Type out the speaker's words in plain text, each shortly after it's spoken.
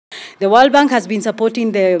The World Bank has been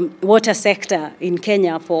supporting the water sector in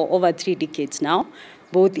Kenya for over 3 decades now,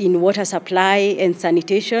 both in water supply and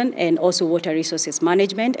sanitation and also water resources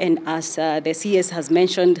management. And as the CS has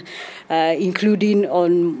mentioned, including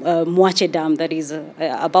on Mwache Dam that is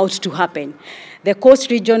about to happen. The coast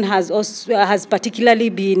region has particularly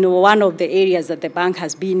been one of the areas that the bank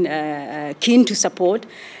has been keen to support,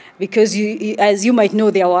 because as you might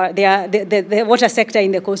know, the water sector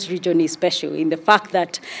in the coast region is special in the fact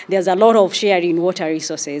that there's a lot of sharing water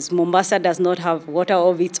resources. Mombasa does not have water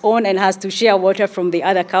of its own and has to share water from the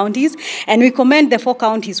other counties. And we commend the 4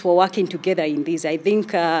 counties for working together in this. I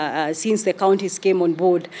think since the counties came on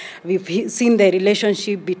board, we've seen the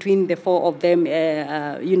relationship between the 4 of them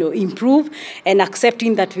improve, and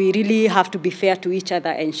accepting that we really have to be fair to each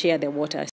other and share the water.